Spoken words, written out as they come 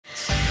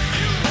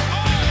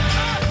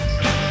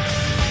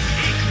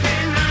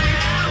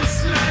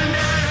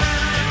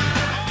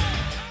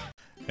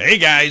Hey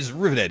guys,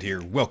 Rivet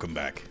here. Welcome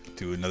back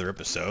to another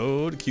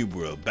episode of Cube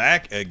World.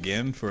 Back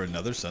again for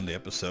another Sunday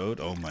episode.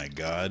 Oh my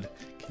god,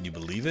 can you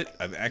believe it?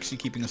 I'm actually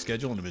keeping a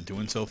schedule and I've been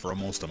doing so for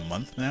almost a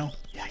month now.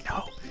 Yeah, I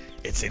know.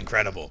 It's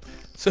incredible.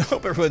 So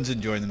hope everyone's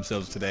enjoying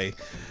themselves today.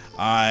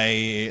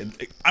 I'm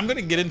going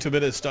to get into a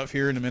bit of stuff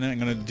here in a minute. I'm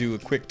going to do a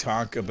quick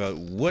talk about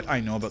what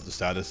I know about the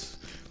status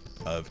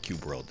of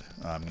Cube World.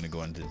 I'm going to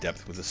go into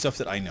depth with the stuff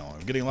that I know.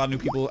 I'm getting a lot of new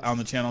people on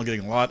the channel,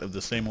 getting a lot of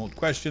the same old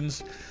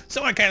questions,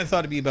 so I kind of thought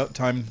it'd be about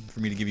time for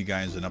me to give you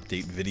guys an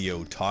update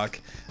video talk.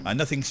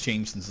 Nothing's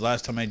changed since the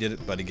last time I did it,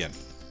 but again,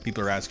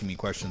 people are asking me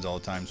questions all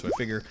the time, so I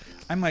figure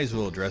I might as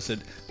well address it.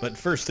 But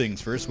first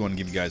things first, I want to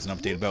give you guys an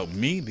update about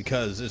me,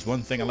 because there's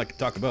one thing I like to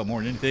talk about more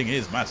than anything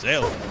is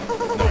myself.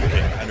 No, I'm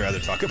kidding. I'd rather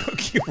talk about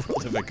Cube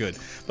World if I could.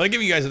 But I'll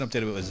give you guys an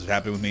update about what's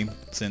happened with me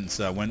since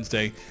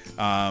Wednesday.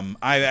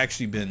 I've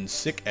actually been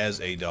sick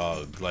as a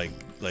dog, like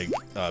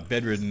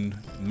bedridden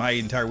my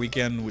entire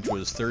weekend, which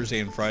was Thursday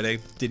and Friday.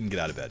 Didn't get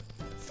out of bed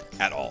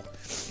at all.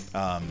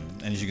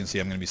 And as you can see,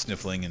 I'm going to be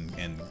sniffling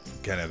and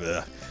kind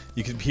of,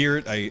 you can hear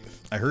it. I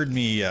heard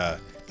me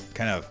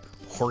kind of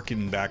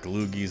horking back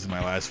loogies in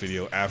my last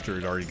video after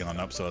it had already gone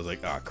up, so I was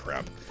like, ah,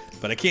 crap.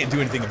 But I can't do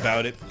anything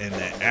about it in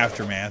the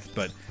aftermath,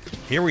 but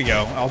here we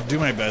go. I'll do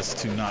my best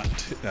to not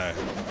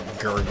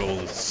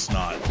gargle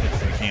snot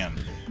if I can.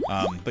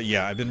 But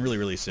yeah, I've been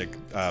really sick.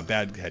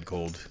 Bad head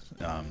cold,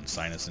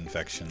 sinus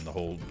infection, the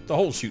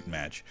whole shooting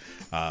match.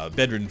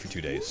 Bedridden for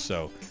 2 days,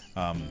 so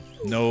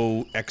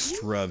no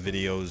extra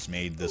videos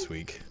made this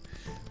week,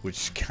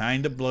 which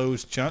kind of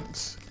blows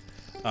chunks.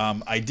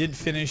 I did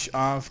finish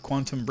off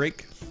Quantum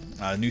Break,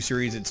 a new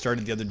series that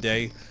started the other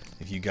day.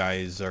 If you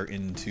guys are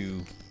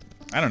into,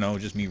 I don't know,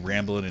 just me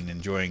rambling and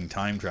enjoying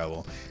time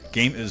travel.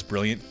 Game is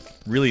brilliant,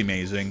 really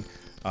amazing.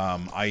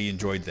 I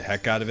enjoyed the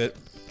heck out of it.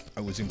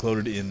 I was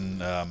included in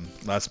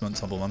last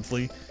month's Humble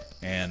Monthly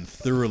and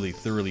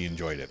thoroughly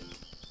enjoyed it.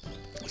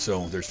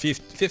 So there's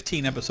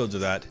 15 episodes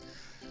of that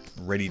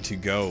ready to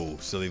go.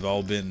 So they've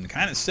all been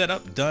kind of set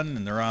up, done,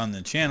 and they're on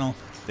the channel.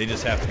 They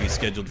just have to be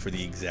scheduled for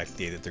the exact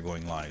day that they're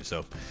going live.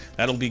 So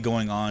that'll be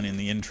going on in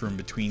the interim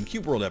between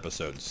Cube World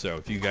episodes. So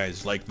if you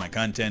guys like my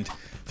content,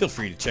 feel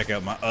free to check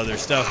out my other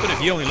stuff. But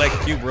if you only like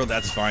Cube World,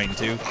 that's fine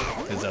too,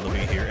 because that'll be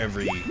here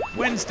every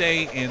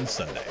Wednesday and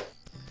Sunday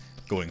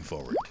going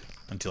forward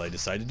until I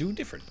decide to do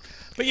different.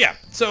 But yeah,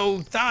 so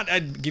thought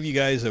I'd give you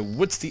guys a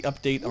what's the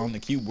update on the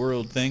Cube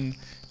World thing.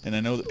 And I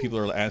know that people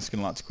are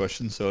asking lots of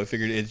questions, so I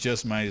figured it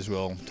just might as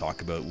well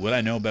talk about what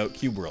I know about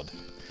Cube World.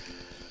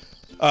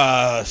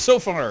 So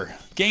far,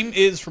 game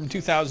is from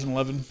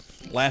 2011.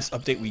 Last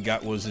update we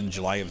got was in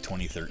July of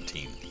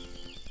 2013.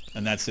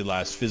 And that's the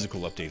last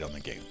physical update on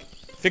the game.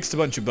 Fixed a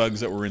bunch of bugs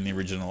that were in the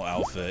original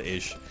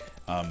alpha-ish.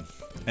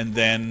 And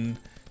then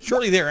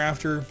shortly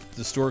thereafter,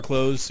 the store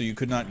closed, so you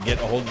could not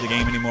get a hold of the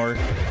game anymore.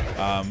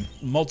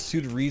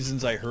 Multitude of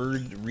reasons I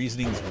heard,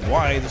 reasonings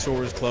why the store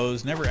was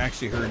closed. Never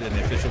actually heard an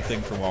official thing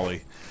from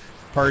Wally.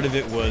 Part of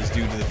it was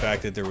due to the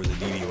fact that there was a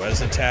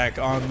DDoS attack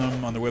on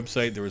them, on their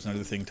website. There was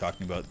another thing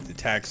talking about the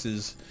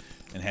taxes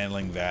and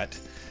handling that,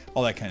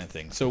 all that kind of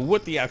thing. So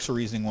what the actual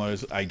reasoning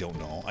was, I don't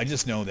know. I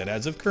just know that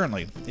as of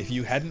currently, if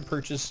you hadn't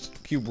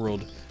purchased Cube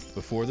World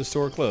before the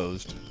store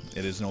closed,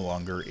 it is no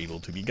longer able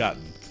to be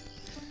gotten.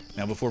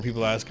 Now, before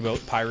people ask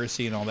about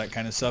piracy and all that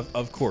kind of stuff,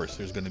 of course,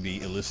 there's going to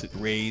be illicit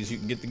ways you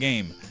can get the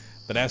game.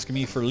 But asking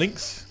me for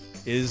links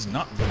is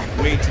not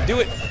the way to do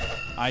it.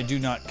 I do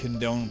not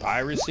condone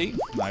piracy.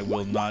 I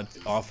will not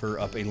offer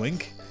up a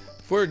link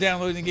for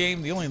downloading the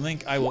game. The only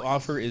link I will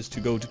offer is to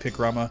go to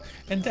Pickrama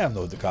and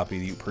download the copy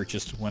that you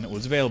purchased when it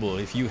was available.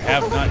 If you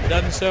have not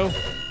done so,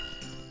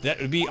 that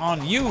would be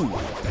on you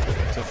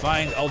to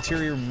find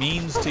ulterior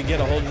means to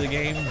get a hold of the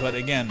game. But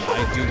again,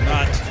 I do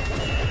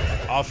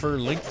not offer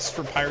links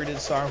for pirated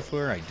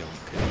software. I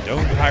don't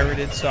condone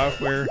pirated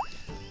software.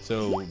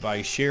 So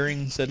by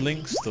sharing said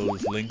links,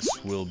 those links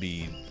will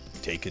be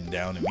taken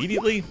down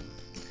immediately,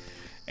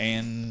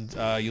 and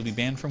you'll be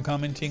banned from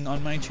commenting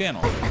on my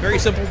channel. Very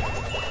simple.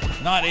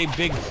 Not a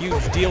big,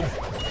 huge deal.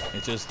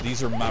 It's just,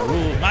 these are my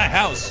rules, my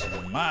house,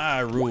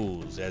 my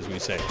rules, as we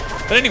say.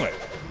 But anyway,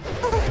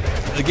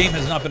 the game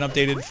has not been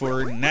updated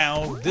for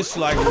now. This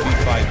July will be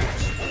 5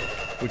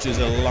 years, which is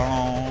a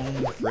long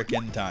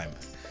frickin' time.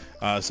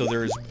 So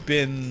there's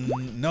been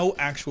no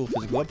actual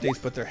physical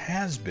updates, but there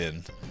has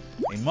been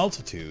a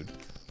multitude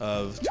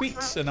of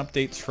tweets and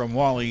updates from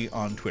Wally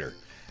on Twitter.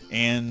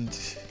 And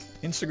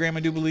Instagram, I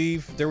do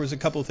believe, there was a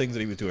couple of things that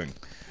he was doing.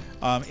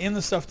 In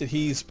the stuff that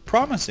he's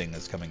promising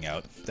that's coming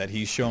out, that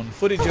he's shown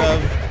footage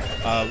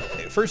of,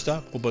 first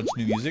up, a whole bunch of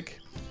new music,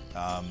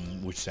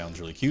 which sounds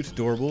really cute,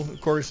 adorable.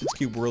 Of course, it's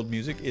Cube World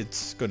music.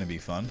 It's going to be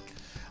fun.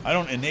 I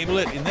don't enable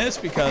it in this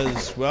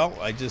because, well,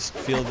 I just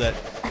feel that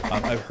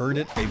I've heard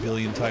it a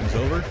billion times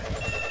over,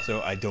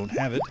 so I don't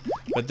have it.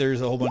 But there's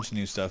a whole bunch of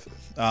new stuff.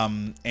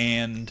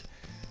 And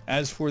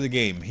as for the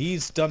game,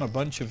 he's done a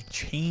bunch of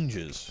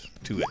changes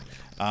to it.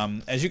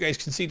 As you guys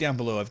can see down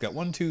below, I've got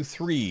 1, 2,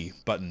 3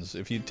 buttons.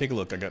 If you take a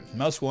look, I got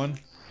mouse 1,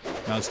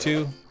 mouse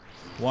 2,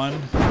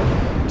 1,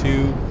 2,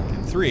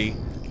 and 3.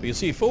 But you'll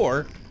see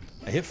 4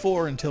 I hit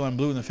 4 until I'm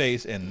blue in the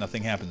face and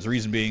nothing happens.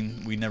 Reason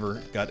being, we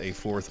never got a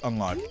 4th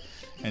unlock.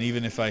 And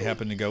even if I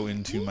happen to go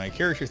into my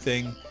character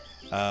thing,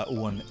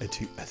 1,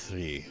 2,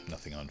 3,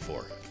 nothing on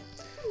 4.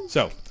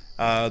 So,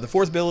 the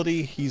 4th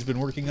ability he's been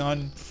working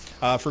on.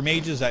 For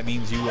mages, that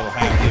means you will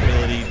have the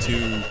ability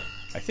to,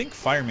 I think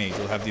Fire Mage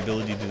will have the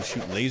ability to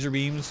shoot laser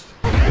beams,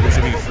 which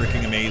will be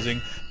freaking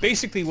amazing.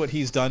 Basically what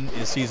he's done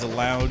is he's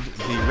allowed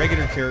the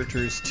regular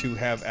characters to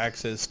have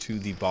access to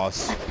the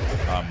boss,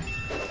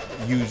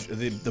 use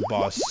the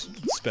boss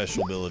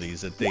special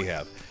abilities that they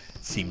have.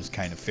 Seems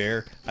kind of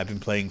fair. I've been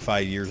playing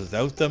 5 years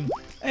without them.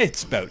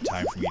 It's about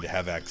time for me to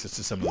have access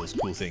to some of those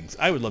cool things.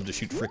 I would love to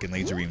shoot frickin'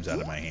 laser beams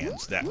out of my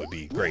hands. That would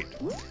be great.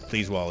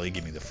 Please, Wally,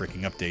 give me the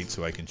frickin' update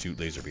so I can shoot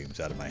laser beams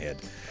out of my head.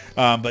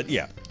 But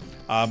yeah.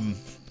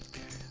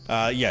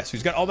 Yeah, so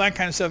he's got all that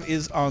kind of stuff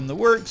is on the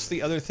works.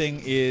 The other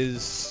thing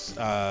is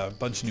a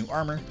bunch of new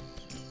armor.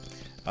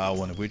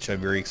 One of which I'm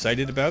very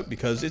excited about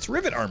because it's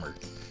Rivet armor.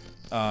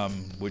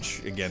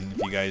 Which, again,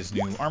 if you guys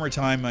knew Armor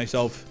Time,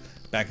 myself,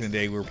 back in the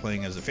day we were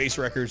playing as the Face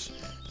Wreckers,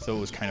 so it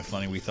was kind of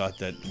funny. We thought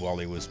that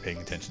Wally was paying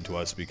attention to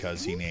us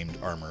because he named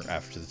armor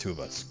after the two of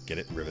us. Get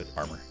it? Rivet,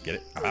 armor, get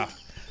it? Ah!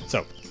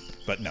 So,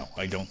 but no,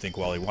 I don't think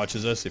Wally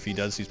watches us. If he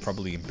does, he's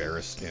probably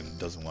embarrassed and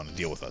doesn't want to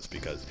deal with us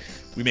because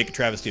we make a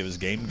travesty of his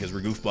game because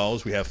we're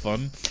goofballs, we have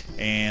fun,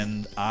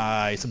 and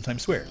I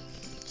sometimes swear.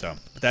 So,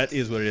 that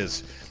is what it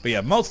is. But yeah,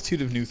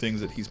 multitude of new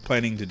things that he's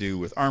planning to do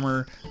with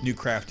armor, new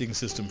crafting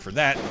system for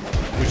that,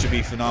 which would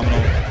be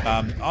phenomenal.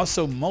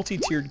 Also,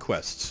 multi-tiered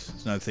quests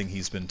is another thing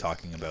he's been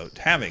talking about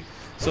having.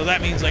 So that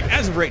means, like,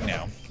 as of right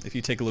now, if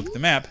you take a look at the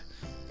map,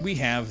 we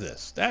have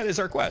this. That is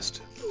our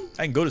quest.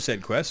 I can go to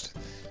said quest,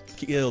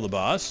 kill the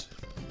boss,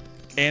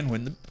 and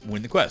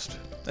win the quest.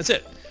 That's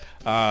it.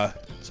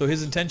 So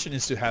his intention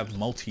is to have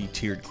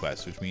multi-tiered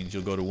quests, which means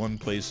you'll go to one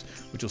place,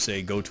 which will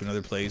say go to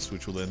another place,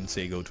 which will then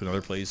say go to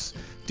another place,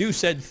 do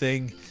said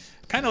thing,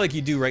 kind of like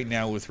you do right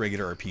now with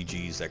regular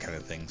RPGs, that kind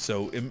of thing.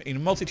 So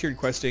in multi-tiered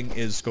questing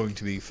is going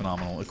to be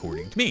phenomenal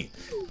according to me.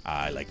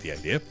 I like the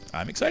idea.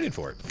 I'm excited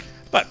for it.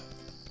 But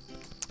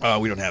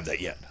we don't have that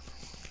yet.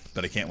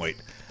 But I can't wait.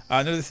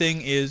 Another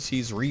thing is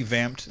he's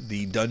revamped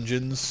the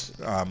dungeons,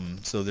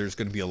 so there's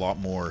going to be a lot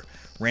more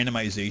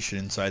randomization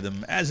inside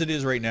them. As it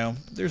is right now,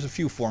 there's a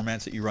few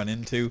formats that you run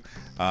into.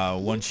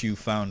 Once you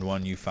found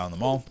one, you found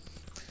them all.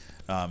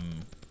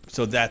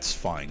 So that's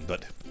fine.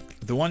 But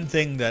the one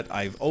thing that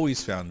I've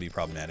always found to be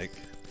problematic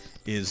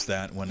is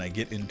that when I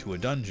get into a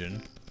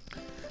dungeon,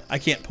 I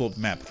can't pull up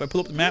the map. If I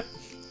pull up the map,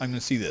 I'm going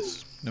to see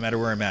this, no matter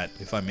where I'm at.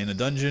 If I'm in a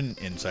dungeon,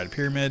 inside a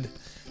pyramid,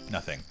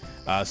 nothing.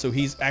 So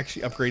he's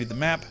actually upgraded the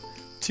map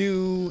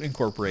to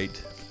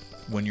incorporate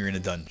when you're in a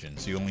dungeon,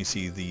 so you only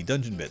see the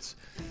dungeon bits.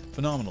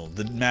 Phenomenal.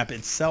 The map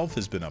itself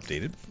has been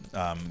updated.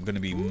 Going to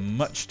be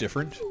much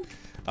different.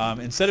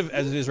 Instead of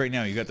as it is right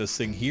now, you got this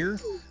thing here.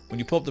 When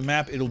you pull up the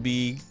map, it'll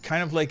be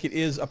kind of like it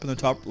is up in the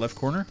top left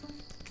corner,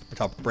 or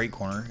top right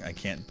corner. I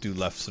can't do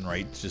lefts and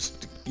rights.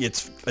 Just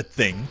it's a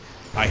thing.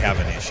 I have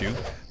an issue.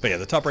 But yeah,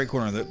 the top right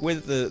corner, the way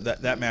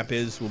that map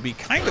is, will be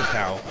kind of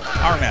how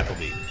our map will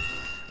be.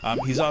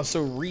 He's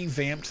also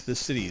revamped the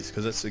cities,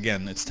 because that's,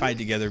 again, it's tied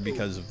together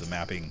because of the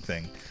mapping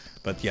thing.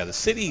 But yeah, the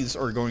cities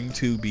are going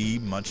to be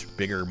much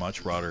bigger,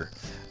 much broader.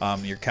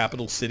 Your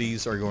capital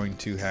cities are going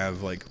to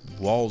have like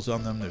walls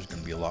on them. There's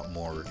going to be a lot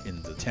more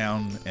in the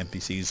town.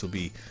 NPCs will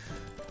be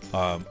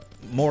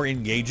more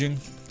engaging,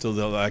 so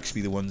they'll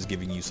actually be the ones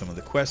giving you some of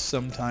the quests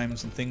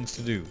sometimes and things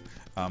to do.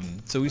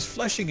 So he's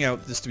fleshing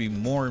out this to be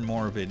more and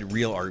more of a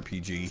real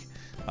RPG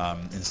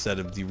instead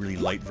of the really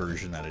light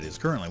version that it is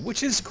currently,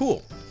 which is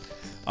cool.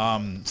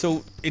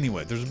 So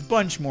anyway, there's a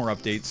bunch more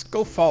updates.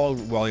 Go follow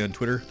Wally on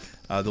Twitter.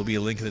 There'll be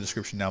a link in the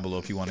description down below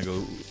if you want to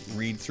go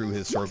read through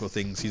historical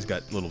things. He's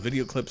got little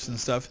video clips and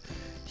stuff.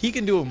 He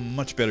can do a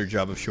much better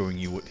job of showing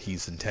you what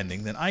he's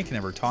intending than I can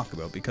ever talk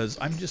about, because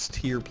I'm just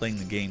here playing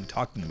the game,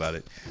 talking about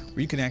it,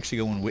 where you can actually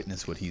go and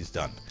witness what he's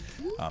done.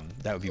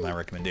 That would be my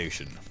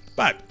recommendation.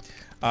 But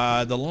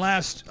the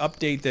last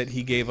update that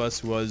he gave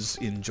us was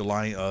in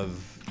July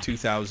of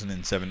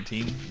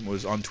 2017,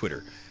 was on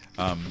Twitter.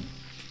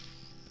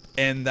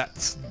 And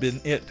that's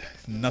been it.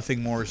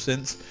 Nothing more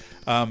since.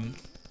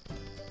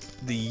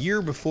 The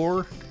year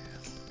before,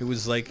 it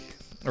was like,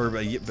 or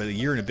a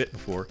year and a bit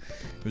before,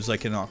 it was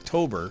like in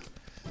October,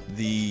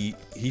 he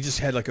just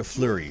had like a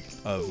flurry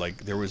of like,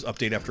 there was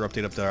update after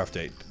update after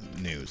update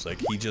news.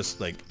 Like he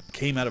just like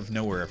came out of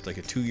nowhere after like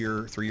a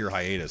 2-year, 3-year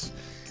hiatus,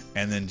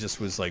 and then just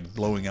was like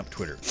blowing up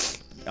Twitter.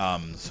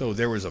 So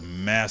there was a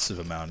massive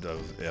amount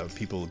of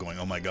people going,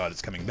 oh my god,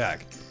 it's coming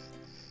back.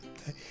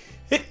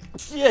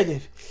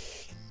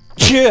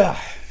 Yeah.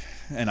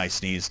 And I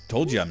sneezed.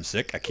 Told you I'm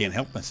sick. I can't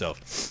help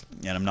myself.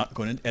 And I'm not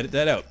going to edit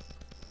that out.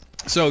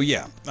 So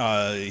yeah,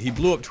 he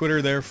blew up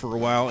Twitter there for a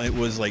while. It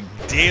was like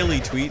daily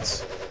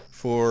tweets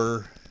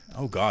for,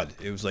 oh god,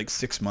 it was like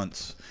 6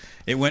 months.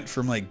 It went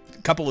from like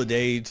a couple a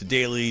day to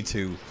daily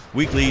to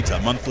weekly to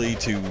monthly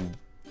to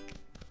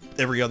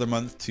every other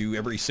month to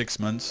every 6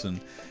 months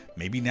and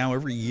maybe now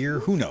every year.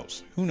 Who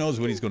knows? Who knows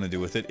what he's going to do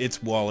with it?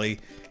 It's Wally.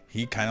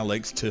 he kind of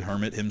likes to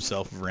hermit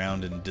himself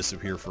around and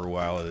disappear for a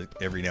while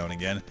every now and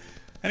again.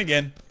 And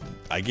again,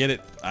 I get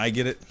it. I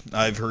get it.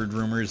 I've heard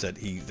rumors that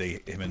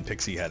him and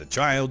Pixie had a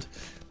child.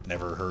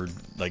 Never heard,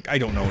 like, I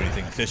don't know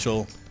anything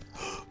official.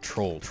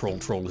 Troll.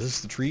 Is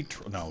this the tree?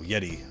 No,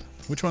 Yeti.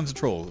 Which one's the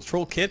troll? Is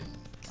Troll Kit?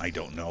 I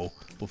don't know.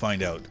 We'll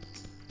find out.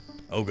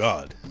 Oh,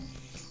 God.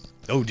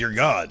 Oh, dear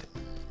God.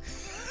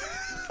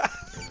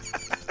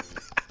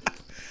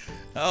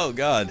 Oh,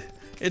 God.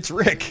 It's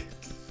Rick.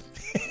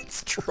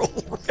 It's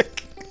Troll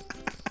Rick.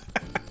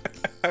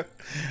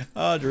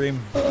 Oh, Dream.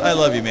 I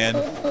love you, man.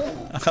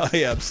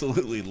 I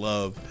absolutely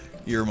love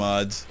your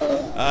mods.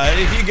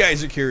 If you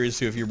guys are curious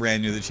too, if you're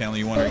brand new to the channel,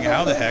 you're wondering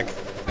how the heck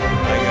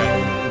I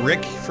got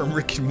Rick from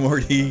Rick and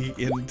Morty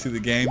into the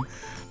game.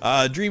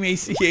 Dream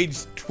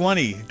ACH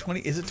 20.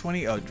 Is it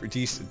 20? Oh,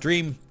 geez,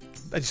 Dream.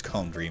 I just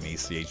call him Dream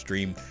ACH.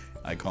 Dream.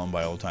 I call him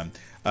by all the time.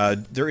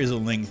 There is a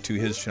link to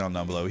his channel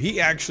down below. He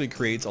actually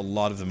creates a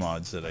lot of the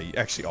mods that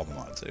actually all the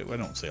mods. I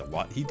don't say a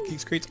lot. He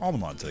creates all the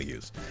mods that I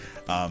use.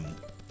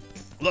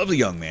 Lovely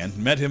young man.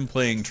 Met him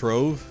playing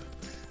Trove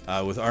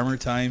with Armor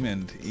Time,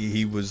 and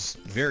he was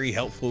very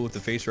helpful with the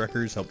face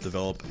wreckers, helped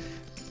develop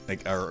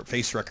like our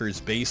face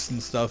wreckers base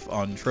and stuff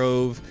on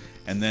Trove,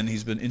 and then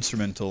he's been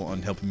instrumental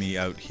on helping me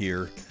out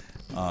here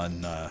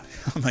on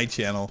my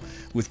channel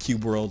with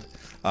Cube World.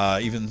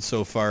 Even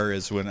so far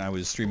as when I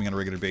was streaming on a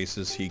regular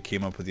basis, he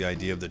came up with the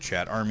idea of the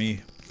chat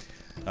army,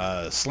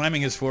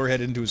 slamming his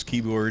forehead into his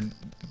keyboard,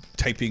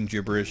 typing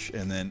gibberish,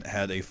 and then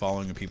had a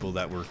following of people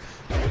that were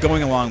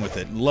going along with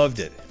it. Loved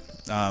it.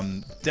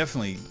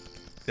 Definitely,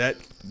 that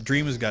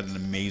Dream has got an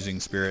amazing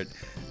spirit,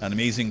 an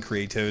amazing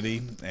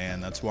creativity,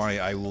 and that's why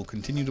I will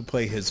continue to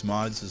play his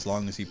mods as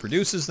long as he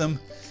produces them,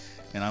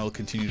 and I will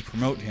continue to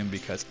promote him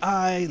because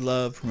I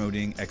love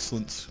promoting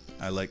excellence.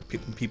 I like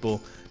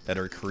people that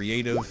are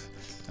creative,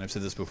 and I've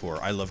said this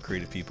before, I love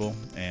creative people,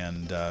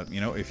 and you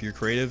know, if you're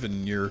creative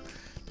and you're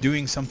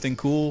doing something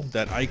cool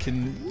that I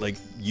can like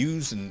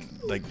use and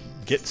like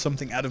get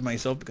something out of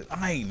myself, because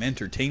I'm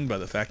entertained by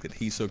the fact that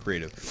he's so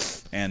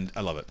creative, and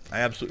I love it.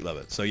 I absolutely love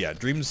it. So yeah,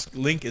 Dream's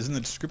link is in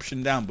the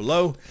description down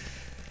below.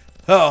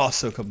 Oh,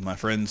 also a couple of my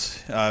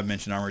friends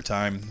mentioned Armor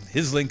Time.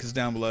 His link is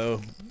down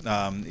below.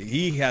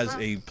 He has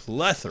a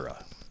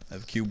plethora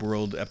of Cube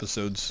World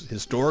episodes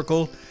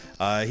historical.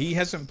 He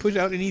hasn't put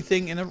out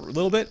anything in a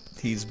little bit.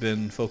 He's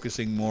been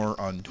focusing more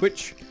on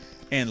Twitch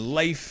and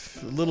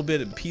life, a little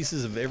bit of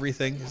pieces of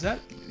everything. Is that,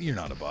 you're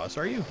not a boss,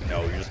 are you?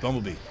 No, you're just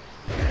Bumblebee.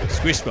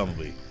 Squish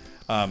Bumblebee.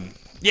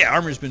 Yeah,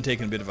 Armor's been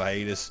taking a bit of a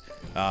hiatus,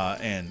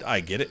 and I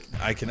get it.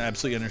 I can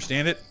absolutely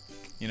understand it.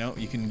 You know,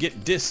 you can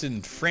get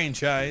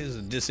disenfranchised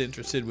and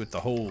disinterested with the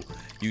whole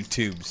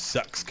YouTube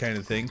sucks kind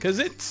of thing, because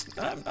it's,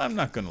 I'm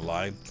not gonna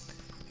lie,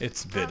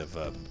 it's a bit of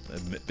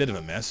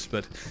a mess,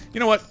 but you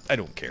know what? I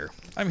don't care.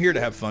 I'm here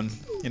to have fun.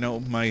 You know,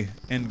 my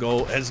end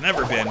goal has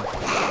never been to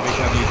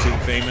become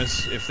YouTube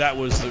famous. If that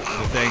was the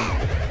thing,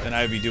 then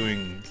I'd be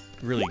doing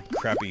really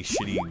crappy,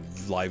 shitty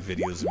live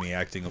videos of me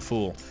acting a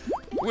fool,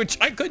 which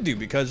I could do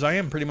because I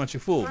am pretty much a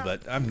fool,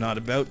 but I'm not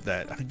about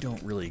that. I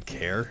don't really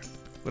care.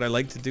 What I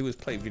like to do is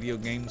play video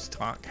games,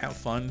 talk, have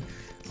fun.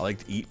 I like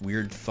to eat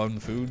weird, fun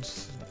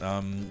foods,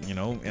 you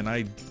know, and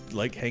I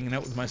like hanging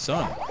out with my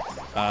son.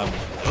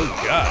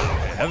 Oh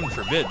God, heaven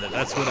forbid that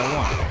that's what I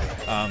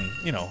want.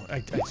 You know, I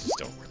just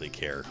don't really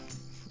care.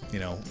 You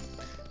know,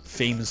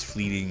 fame is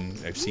fleeting.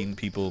 I've seen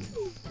people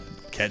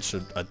catch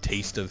a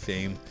taste of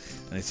fame,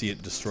 and I see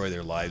it destroy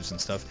their lives and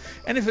stuff.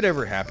 And if it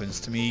ever happens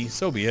to me,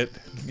 so be it.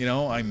 You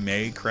know, I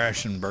may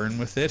crash and burn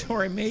with it,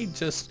 or I may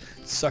just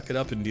suck it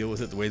up and deal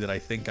with it the way that I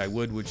think I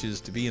would, which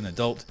is to be an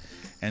adult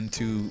and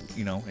to,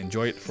 you know,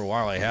 enjoy it for a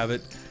while I have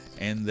it,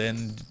 and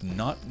then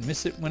not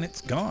miss it when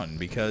it's gone,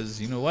 because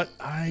you know what?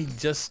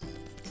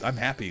 I'm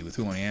happy with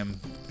who I am,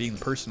 being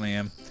the person I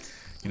am.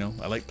 You know,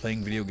 I like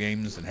playing video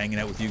games and hanging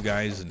out with you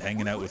guys and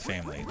hanging out with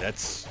family.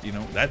 That's, you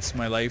know, that's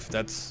my life.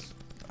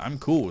 I'm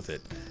cool with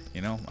it.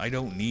 You know, I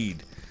don't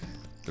need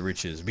the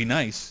riches. It'd be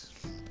nice.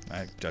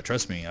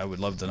 Trust me, I would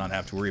love to not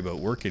have to worry about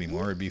work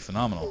anymore. It'd be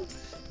phenomenal.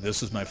 If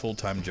this was my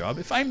full-time job.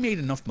 If I made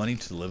enough money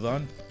to live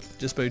on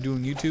just by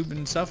doing YouTube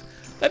and stuff,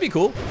 that'd be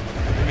cool.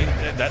 I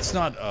mean, that's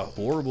not a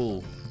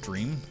horrible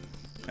dream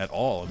at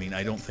all. I mean,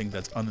 I don't think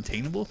that's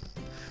unattainable,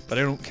 but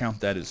I don't count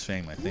that as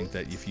fame. I think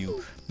that if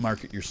you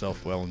market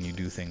yourself well and you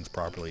do things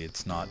properly,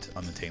 it's not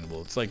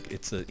unattainable. It's like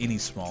any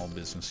small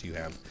business you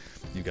have,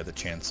 you've got the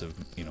chance of,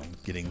 you know,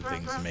 getting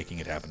things and making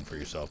it happen for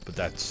yourself. But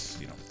that's,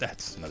 you know,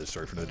 that's another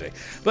story for another day.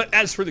 But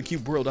as for the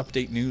Cube World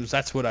update news,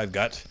 that's what I've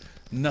got.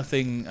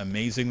 Nothing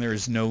amazing. There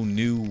is no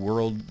new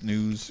world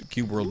news,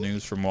 Cube World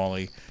news from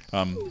Wally.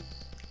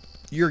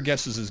 Your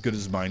guess is as good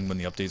as mine when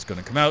the update's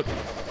going to come out.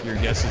 Your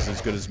guess is as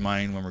good as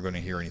mine when we're going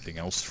to hear anything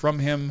else from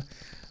him.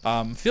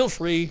 Feel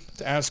free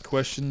to ask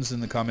questions in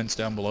the comments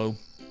down below.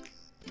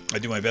 I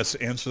do my best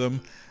to answer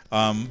them.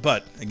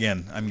 But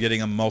again, I'm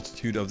getting a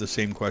multitude of the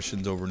same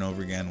questions over and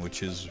over again,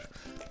 which is,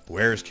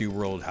 where's Cube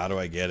World? How do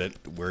I get it?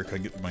 Where can I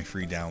get my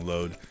free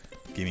download?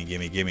 Gimme,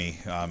 gimme, gimme.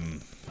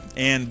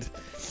 And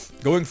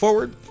Going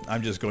forward,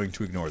 I'm just going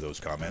to ignore those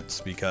comments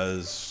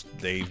because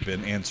they've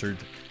been answered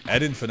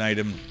ad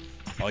infinitum.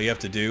 All you have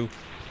to do,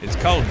 it's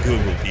called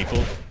Google,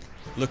 people.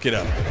 Look it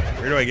up.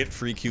 Where do I get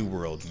free Cube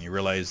World? And you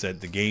realize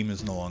that the game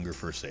is no longer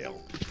for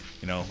sale.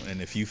 You know,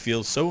 and if you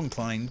feel so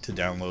inclined to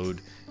download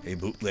a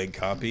bootleg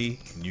copy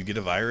and you get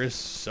a virus,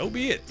 so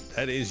be it.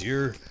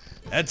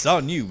 That's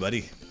on you,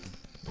 buddy.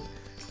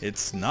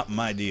 It's not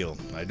my deal.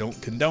 I don't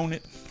condone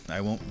it.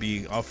 I won't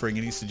be offering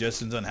any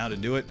suggestions on how to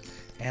do it.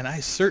 And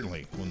I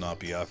certainly will not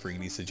be offering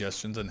any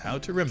suggestions on how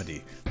to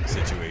remedy the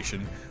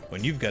situation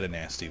when you've got a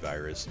nasty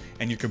virus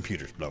and your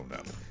computer's blown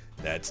up.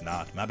 That's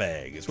not my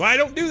bag. It's why I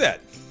don't do that.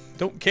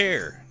 Don't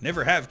care.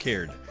 Never have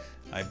cared.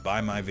 I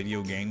buy my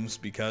video games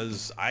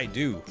because I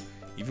do.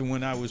 Even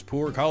when I was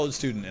poor college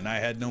student and I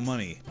had no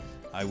money,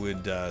 I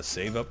would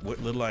save up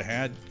what little I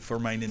had for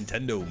my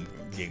Nintendo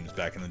games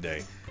back in the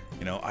day.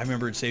 You know, I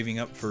remember saving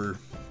up for,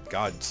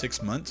 God,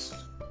 6 months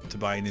to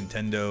buy a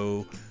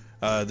Nintendo,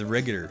 the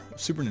regular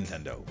Super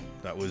Nintendo.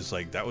 That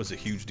was a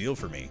huge deal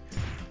for me.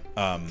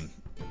 And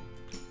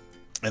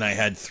I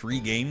had 3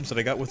 games that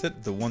I got with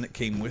it, the one that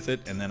came with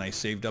it, and then I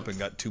saved up and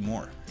got 2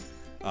 more.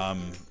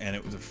 And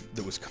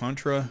it was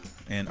Contra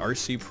and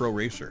RC Pro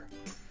Racer.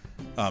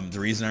 The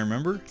reason I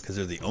remember, because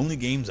they're the only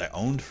games I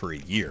owned for a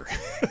year.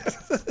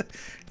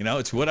 You know,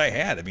 it's what I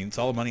had. I mean, it's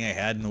all the money I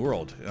had in the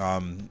world.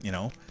 You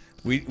know,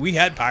 we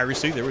had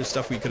piracy. There was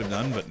stuff we could have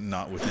done, but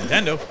not with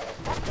Nintendo.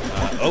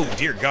 Oh,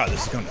 dear God,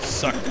 this is going to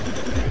suck.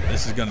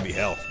 This is going to be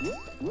hell.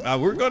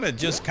 We're going to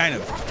just kind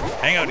of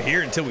hang out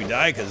here until we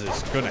die, because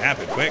it's going to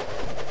happen quick.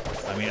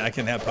 I mean, I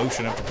can have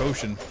potion after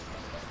potion.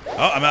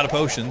 Oh, I'm out of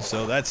potions,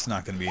 so that's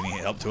not going to be any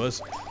help to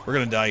us. We're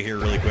going to die here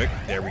really quick.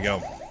 There we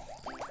go.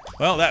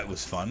 Well, that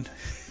was fun.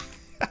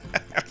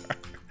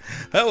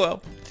 Oh,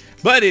 well.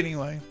 But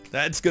anyway,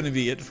 that's going to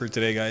be it for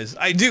today, guys.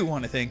 I do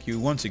want to thank you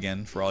once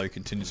again for all your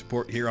continued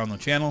support here on the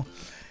channel.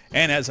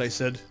 And as I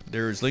said,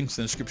 there's links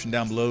in the description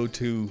down below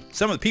to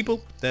some of the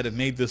people that have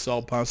made this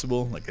all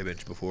possible. Like I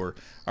mentioned before,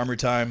 Armor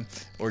Time,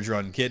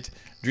 Orgeron Kit,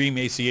 Dream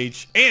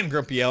ACH, and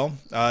Grumpy L.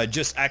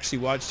 Just actually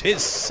watched his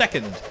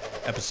 2nd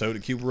episode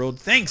of Cube World.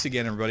 Thanks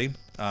again, everybody.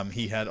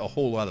 He had a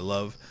whole lot of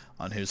love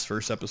on his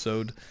 1st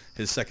episode.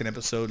 His 2nd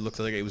episode looked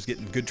like it was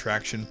getting good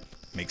traction.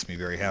 Makes me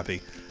very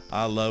happy.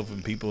 I love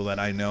when people that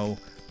I know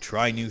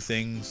try new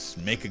things,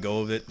 make a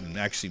go of it, and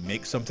actually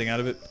make something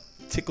out of it.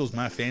 Tickles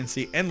my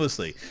fancy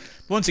endlessly.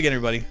 Once again,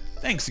 everybody,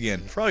 thanks again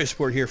for all your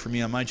support here for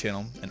me on my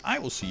channel, and I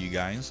will see you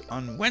guys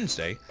on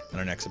Wednesday in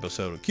our next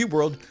episode of Cube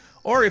World,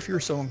 or if you're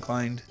so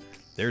inclined,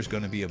 there's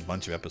going to be a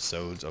bunch of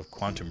episodes of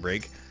Quantum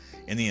Break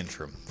in the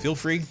interim. Feel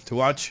free to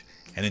watch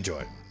and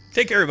enjoy.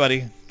 Take care,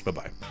 everybody.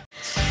 Bye-bye.